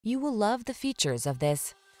You will love the features of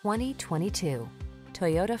this 2022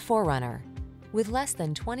 Toyota 4Runner. With less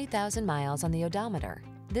than 20,000 miles on the odometer,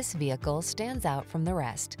 this vehicle stands out from the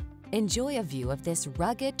rest. Enjoy a view of this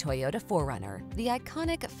rugged Toyota 4Runner, the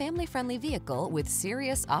iconic family-friendly vehicle with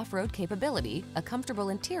serious off-road capability, a comfortable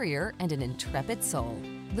interior, and an intrepid soul.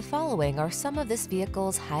 The following are some of this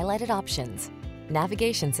vehicle's highlighted options: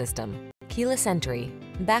 navigation system, keyless entry,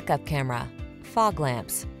 backup camera, fog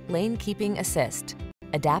lamps, lane keeping assist,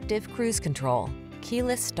 adaptive cruise control,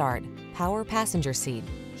 keyless start, power passenger seat,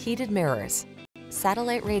 heated mirrors,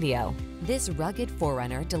 satellite radio. This rugged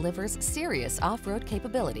 4Runner delivers serious off-road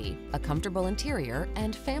capability, a comfortable interior,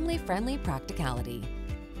 and family-friendly practicality.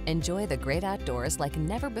 Enjoy the great outdoors like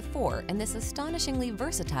never before in this astonishingly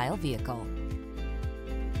versatile vehicle.